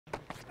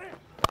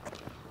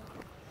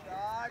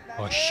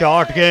और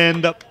शॉर्ट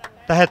गेंद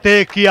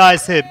तहते किया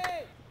इसे।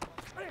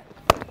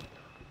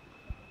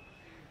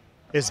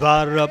 इस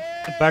बार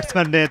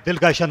बैट्समैन ने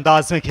दिलकश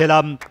अंदाज में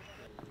खेला।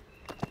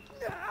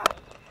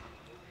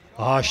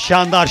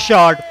 शानदार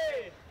शॉट,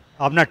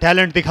 अपना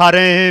टैलेंट दिखा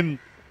रहे हैं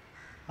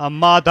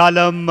अम्माद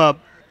आलम।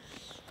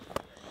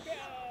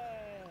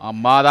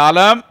 अम्माद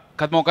आलम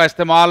कदमों का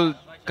इस्तेमाल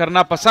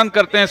करना पसंद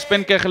करते हैं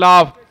स्पिन के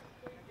खिलाफ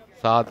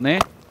साथ ने,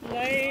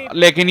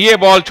 लेकिन ये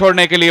बॉल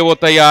छोड़ने के लिए वो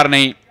तैयार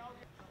नहीं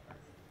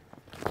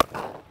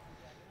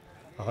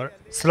और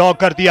स्लॉग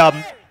कर दिया।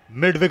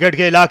 मिड विकेट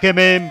के इलाके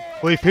में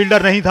कोई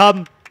फील्डर नहीं था।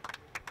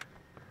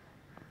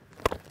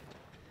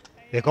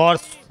 एक और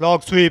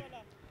स्लॉग स्वीप,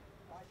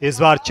 इस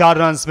बार 4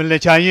 रन्स मिलने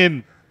चाहिए।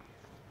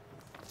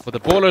 For the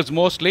bowlers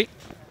mostly,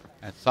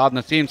 and Saad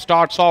Naseem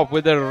starts off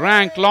with a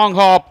ranked long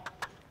hop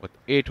with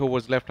 8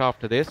 overs left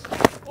after this.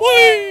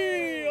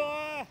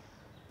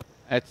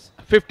 It's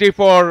 50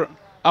 for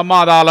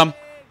Ammad Alam.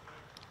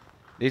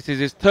 This is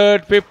his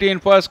third 50 in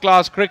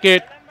first-class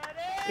cricket.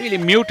 Really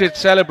muted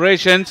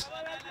celebrations.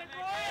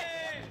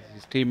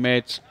 His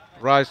teammates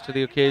rise to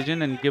the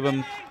occasion and give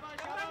him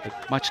a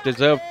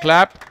much-deserved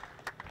clap.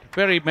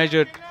 Very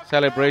measured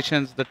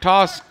celebrations. The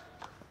task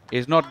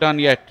is not done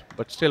yet,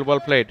 but still well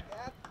played.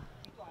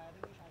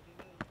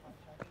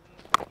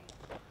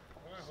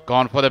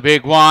 Gone for the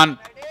big one.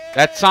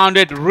 That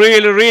sounded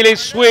really, really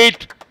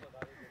sweet.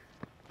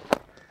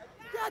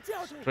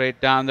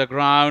 Straight down the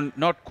ground,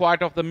 not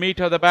quite off the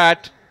meat of the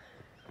bat.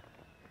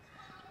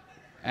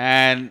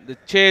 And the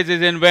chase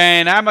is in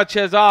vain. Ammad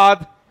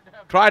Shahzad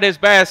tried his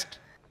best.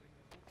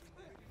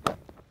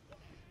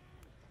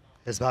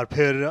 इस बार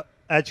फिर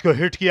as को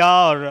hit किया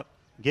और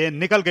गेंद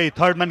निकल गई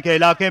third man के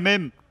इलाके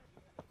में।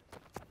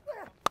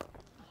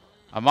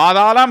 Ammad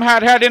Alam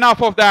had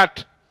enough of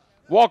that.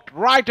 Walked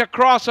right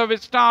across of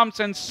his stumps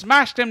and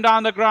smashed him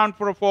down the ground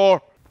for a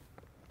 4.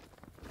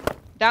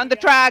 Down the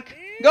track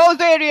goes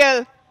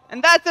Ariel,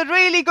 and that's a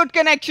really good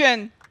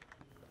connection.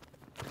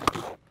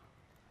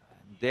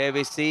 There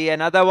we see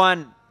another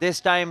one,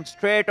 this time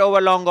straight over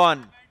long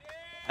on.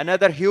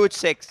 Another huge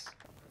 6.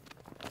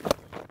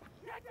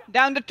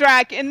 Down the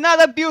track,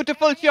 another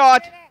beautiful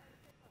shot.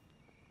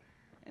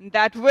 And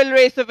that will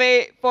race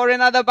away for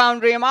another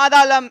boundary. Ammad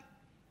Alam,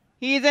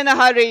 he's in a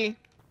hurry.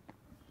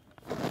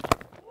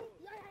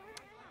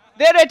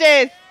 There it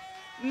is.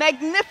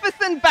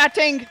 Magnificent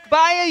batting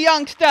by a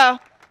youngster.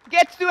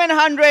 Gets to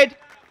 100.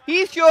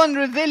 He's shown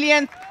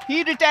resilience.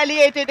 He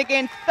retaliated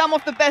against some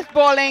of the best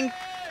bowling.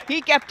 He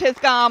kept his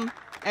calm,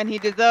 and he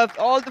deserves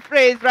all the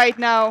praise right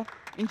now.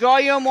 Enjoy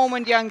your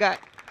moment, young guy.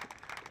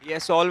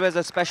 Yes, always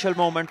a special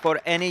moment for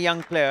any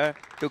young player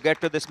to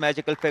get to this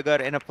magical figure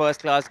in a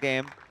first-class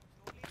game.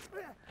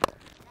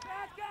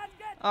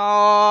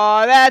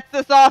 Oh, that's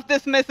a soft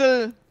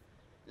dismissal.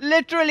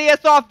 Literally a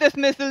soft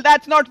dismissal.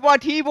 That's not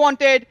what he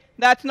wanted.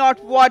 That's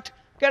not what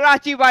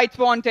Karachi Whites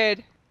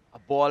wanted. A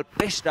ball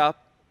pushed up.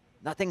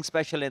 Nothing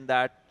special in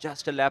that.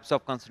 Just a lapse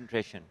of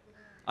concentration.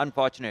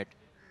 Unfortunate.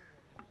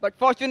 But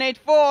fortunate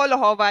for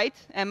Lahore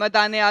Whites, Ammad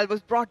Alam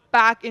was brought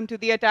back into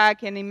the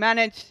attack and he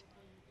managed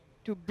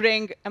to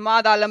bring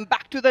Ammad Alam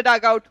back to the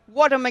dugout.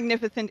 What a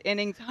magnificent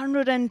innings.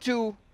 102.